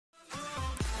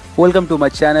Welcome to my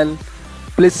channel.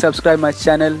 Please subscribe my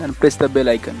channel and press the bell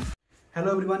icon.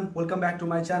 Hello everyone, welcome back to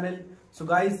my channel. So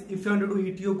guys, if you want to do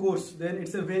ETO course, then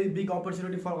it's a very big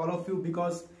opportunity for all of you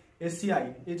because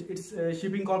SCI, it's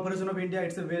Shipping Corporation of India,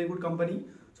 it's a very good company.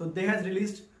 So they has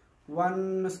released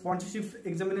one sponsorship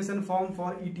examination form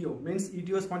for ETO, means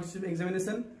ETO sponsorship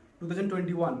examination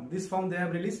 2021. This form they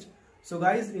have released. So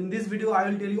guys, in this video I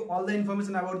will tell you all the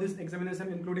information about this examination,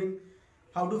 including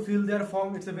how to fill their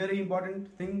form. It's a very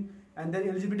important thing, and their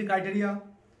eligibility criteria,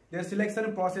 their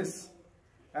selection process,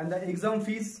 and the exam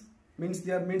fees, means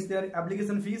their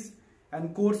application fees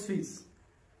and course fees,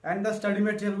 and the study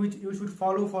material which you should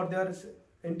follow for their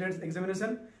entrance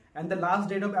examination, and the last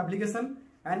date of application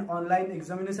and online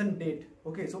examination date.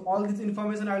 Okay, so all this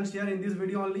information I will share in this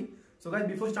video only. So guys,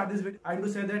 before start this video, I want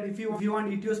to say that if you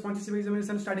want ETO sponsorship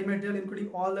examination study material, including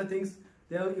all the things,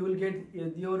 there you will get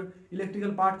your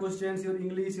electrical part questions, your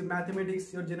English, your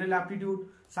mathematics, your general aptitude,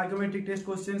 psychometric test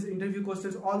questions, interview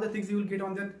questions, all the things you will get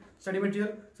on that study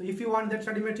material. So if you want that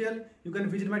study material, you can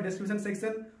visit my description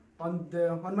section. On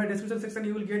my description section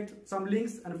you will get some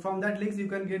links, and from that links you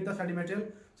can get the study material.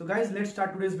 So guys, let's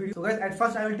start today's video. So guys, at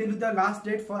first I will tell you the last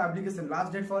date for application.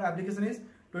 Last date for application is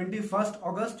 21st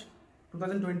August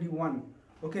 2021.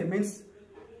 Okay, means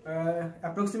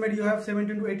approximately you have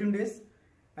 17 to 18 days.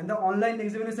 And the online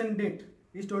examination date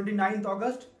is 29th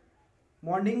August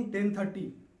morning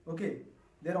 10:30. Okay,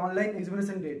 their online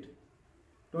examination date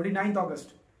 29th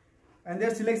August. And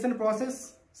their selection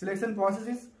process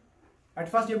is, at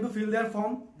first you have to fill their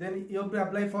form, then you have to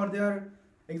apply for their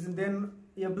exam, then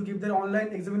you have to give their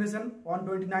online examination on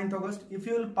 29th August. If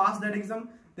you will pass that exam,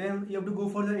 then you have to go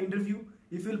for their interview.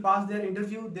 If you will pass their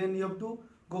interview, then you have to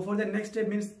go for the next step,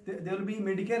 means there will be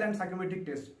medical and psychometric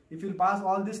test. If you pass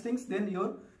all these things, then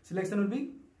your selection will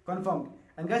be confirmed.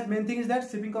 And guys, main thing is that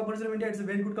Shipping Corporation of India, it's a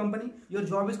very good company. Your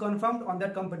job is confirmed on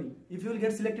that company. If you will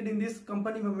get selected in this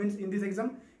company, means in this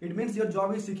exam, it means your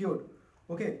job is secured.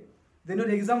 Okay. Then your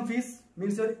exam fees,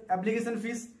 means your application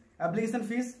fees. Application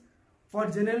fees for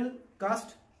general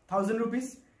caste 1000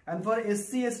 rupees, and for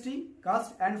SC ST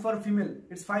caste and for female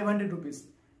it's 500 rupees.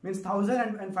 Means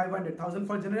 1000 and 500. 1000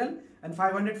 for general and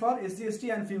 500 for SC ST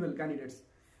and female candidates.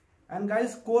 And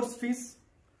guys, course fees.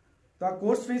 The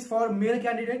course fees for male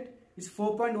candidate is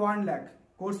 4.1 lakh.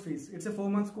 Course fees. It's a 4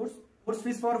 months course. Course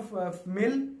fees for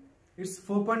male it's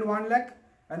 4.1 lakh,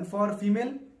 and for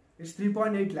female it's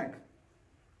 3.8 lakh.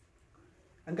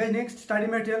 And guys, next, study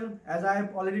material. As I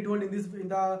have already told in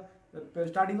the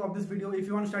starting of this video, if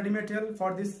you want study material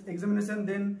for this examination,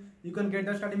 then you can get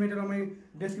the study material on my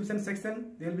description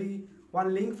section. There will be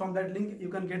one link. From that link you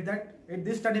can get that.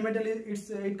 This study material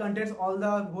it contains all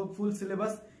the full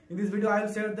syllabus. In this video I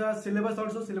will share the syllabus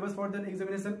also, syllabus for the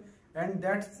examination, and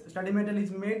that study material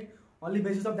is made only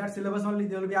basis of that syllabus only.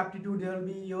 There will be aptitude, there will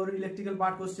be your electrical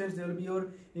part questions, there will be your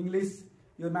English,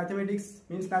 your mathematics,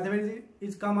 means mathematics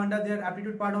is come under their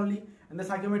aptitude part only, and the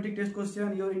psychometric test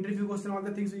question, your interview question, all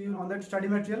the things you on that study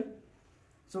material.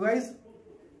 So guys,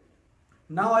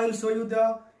 now I will show you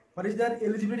what is their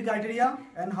eligibility criteria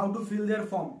and how to fill their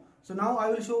form. So now I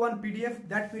will show one PDF.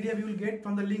 That PDF you will get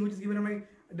from the link which is given in my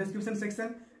description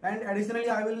section, and additionally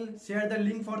I will share the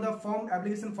link for the form,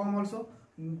 application form also.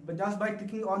 But just by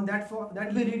clicking on that form,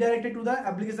 that will be redirected to the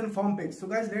application form page. So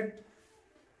guys,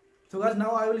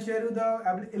 now I will share you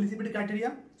the eligibility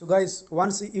criteria. So guys,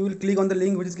 once you will click on the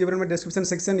link which is given in my description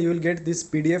section, you will get this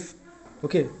PDF.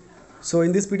 Okay, so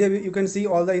in this PDF you can see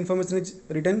all the information is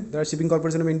written, the Shipping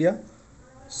Corporation of India.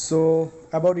 So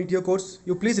about ETO course,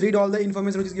 you please read all the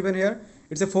information which is given here.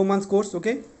 It's a 4 months course.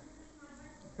 Okay,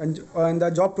 and the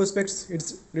job prospects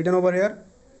it's written over here.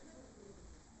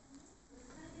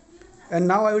 And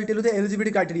now I will tell you the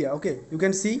eligibility criteria. Okay, you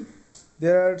can see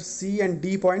there are C and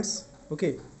D points.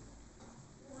 Okay,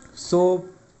 so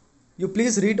you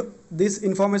please read this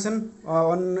information.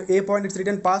 On A point it's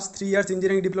written past 3 years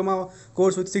engineering diploma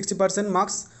course with 60%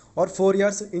 marks, or 4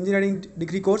 years engineering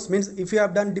degree course. Means if you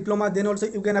have done diploma, then also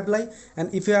you can apply,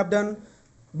 and if you have done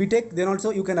B.tech, then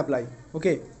also you can apply.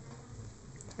 Okay,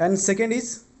 and second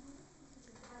is,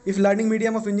 if learning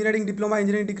medium of engineering diploma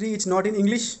engineering degree is not in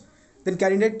English, then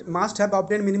candidate must have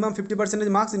obtained minimum 50%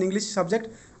 marks in English subject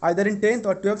either in 10th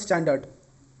or 12th standard.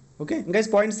 Okay, and guys,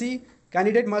 point C,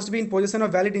 candidate must be in possession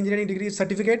of valid engineering degree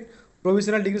certificate,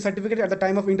 provisional degree certificate at the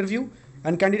time of interview,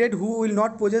 and candidate who will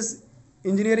not possess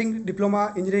engineering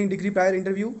diploma engineering degree prior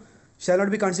interview shall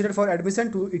not be considered for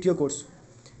admission to ETO course.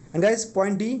 And guys,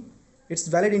 point D, it's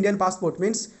valid Indian passport.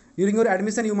 Means during your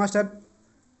admission you must have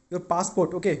your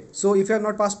passport. Okay, so if you have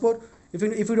not passport,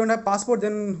 if you don't have passport,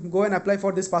 then go and apply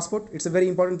for this passport. It's a very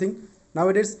important thing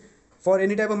nowadays. For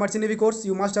any type of merchant navy course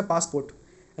you must have passport.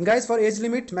 And guys, for age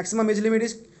limit, maximum age limit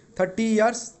is 30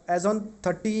 years as on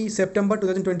 30 September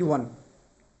 2021.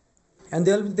 And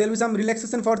there will be some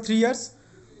relaxation for 3 years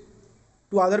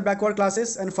to other backward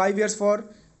classes, and 5 years for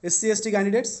SC/ST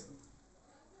candidates,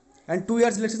 and 2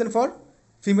 years relaxation for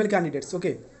female candidates.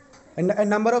 Okay, and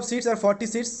number of seats are 40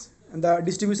 seats, and the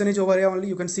distribution is over here only,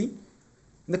 you can see.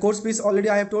 In the course piece already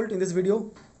I have told in this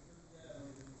video.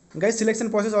 Guys, selection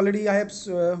process already I have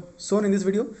shown in this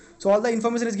video. So all the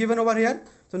information is given over here.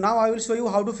 So now I will show you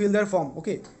how to fill their form.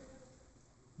 Okay,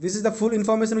 this is the full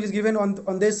information which is given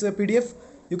on this PDF.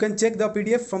 You can check the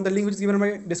PDF from the link which is given in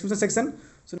my description section.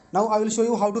 So now I will show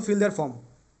you how to fill their form.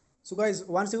 So guys,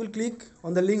 once you will click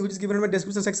on the link which is given in my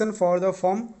description section for the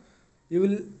form, you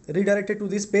will redirect it to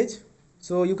this page.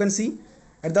 So you can see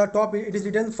at the top it is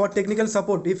written for technical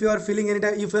support. If you are feeling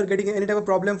if you are getting any type of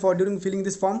problem for during filling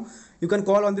this form, you can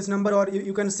call on this number, or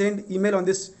you can send email on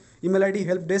this email ID,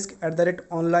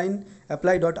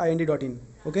 helpdesk@onlineapply.ind.in.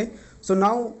 Okay, so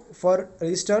now for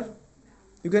register,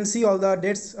 you can see all the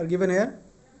dates are given here.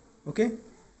 Okay,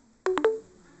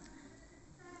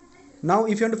 now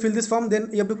if you want to fill this form, then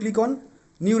you have to click on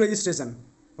new registration.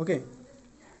 Okay,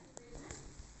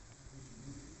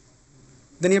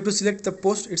 then you have to select the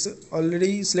post. It's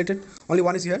already selected, only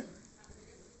one is here.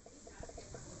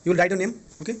 You will write your name,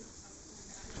 okay,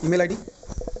 email ID,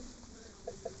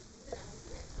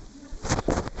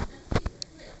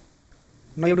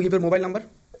 now you have to give your mobile number,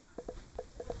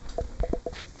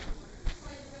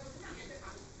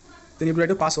 then you have to write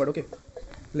your password. Okay,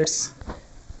 let's,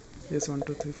 yes, 1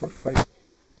 2 3 4 5.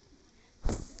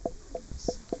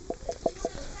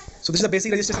 So this is the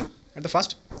basic registration at the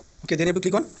first. Okay, then you have to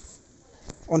click on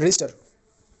register.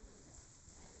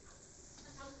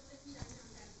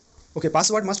 Okay,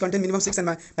 password must contain minimum 6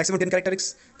 and maximum 10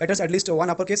 characters, at least one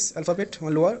uppercase alphabet,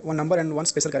 one lower, one number, and one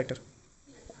special character.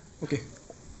 Okay,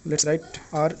 let's write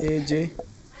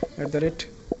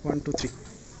RAJ@123.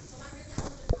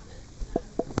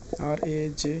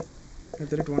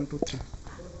 RAJ@123.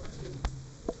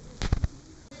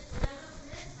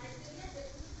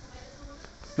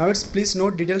 Now it's, please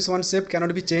note, details once saved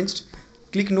cannot be changed.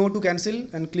 Click no to cancel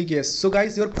and click yes. So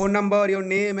guys, your phone number, your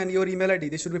name, and your email ID,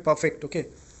 they should be perfect. Okay,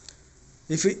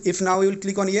 if now you will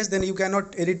click on yes, then you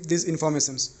cannot edit these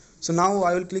informations. So now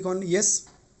I will click on yes.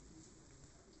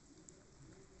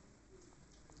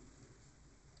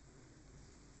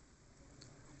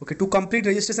 Okay, to complete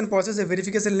registration process, a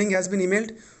verification link has been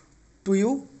emailed to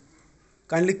you.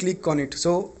 Kindly click on it.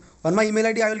 So on my email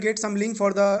ID, I will get some link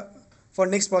for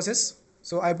next process.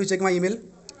 So I have to check my email.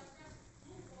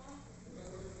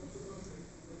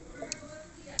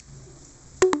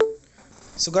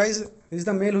 So guys, this is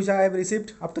the mail which I have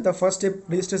received after the first step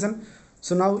registration.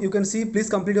 So now you can see, please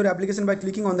complete your application by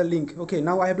clicking on the link. Okay,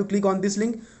 now I have to click on this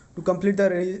link to complete the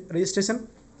registration.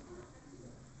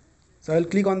 So I will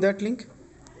click on that link.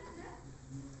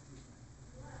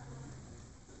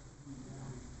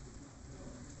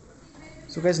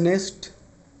 So guys, next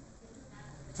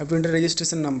I have to enter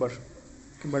registration number.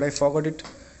 Okay, but I forgot it.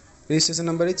 Registration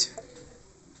number is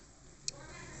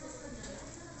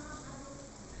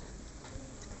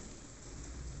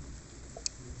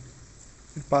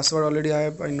password already I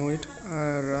know it.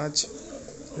 Raj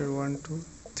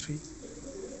 123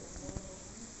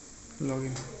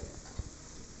 login.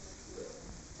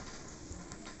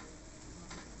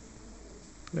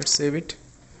 Let's save it.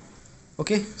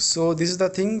 Okay, so this is the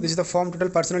thing, this is the form. Total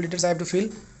personal details I have to fill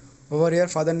over here: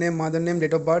 father name, mother name,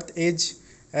 date of birth, age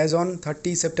as on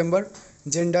 30 September,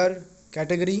 gender,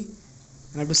 category,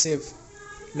 and I have to save.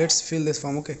 Let's fill this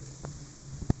form. Okay,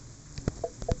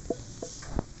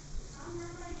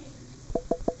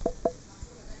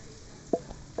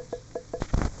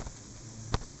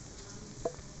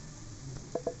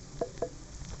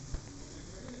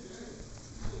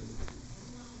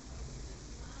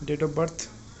 date of birth,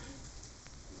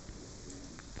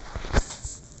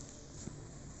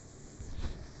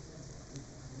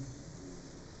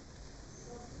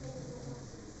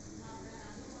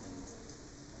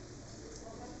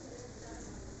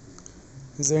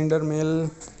 gender male,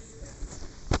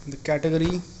 the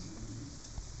category,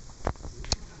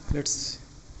 let's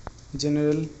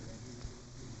general,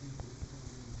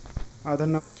 Aadhaar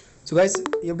number. So guys,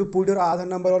 you have to put your Aadhaar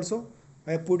number also.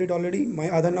 I have put it already, my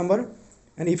Aadhaar number.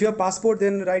 And if you have passport,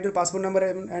 then write your passport number,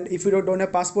 and if you don't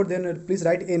have passport, then please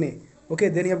write NA. Okay,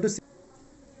 then you have to see.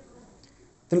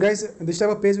 Then guys, this type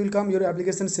of page will come, your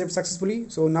application saved successfully.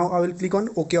 So now I will click on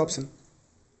OK option.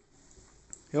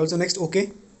 Here also next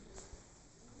OK.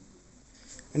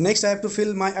 And next I have to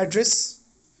fill my address,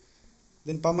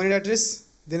 then permanent address,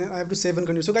 then I have to save and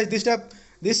continue. So guys, this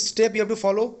step you have to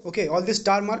follow. Okay, all this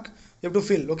star mark you have to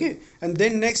fill. Okay, and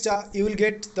then next you will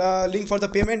get the link for the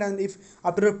payment, and if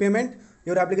after your payment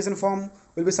your application form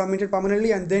will be submitted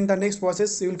permanently, and then the next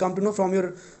process you will come to know from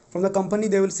the company.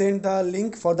 They will send the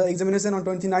link for the examination on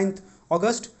 29th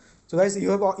August. So guys, you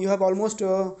have almost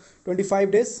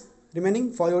 25 days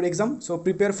remaining for your exam, so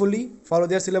prepare fully, follow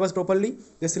their syllabus properly.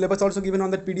 The syllabus also given on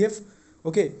that PDF.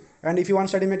 Okay, and if you want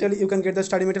study material, you can get the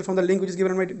study material from the link which is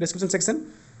given in my description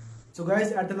section. So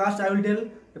guys, at the last I will tell,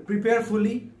 prepare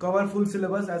fully, cover full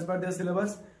syllabus as per their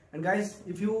syllabus. And guys,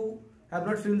 if you have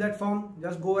not filled that form,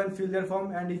 just go and fill their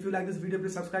form. And if you like this video,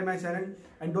 please subscribe my channel,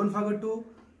 and don't forget to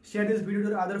share this video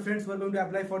to other friends who are going to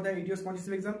apply for the ETO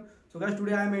sponsorship exam. So guys,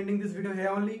 today I am ending this video here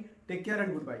only. Take care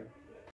and goodbye.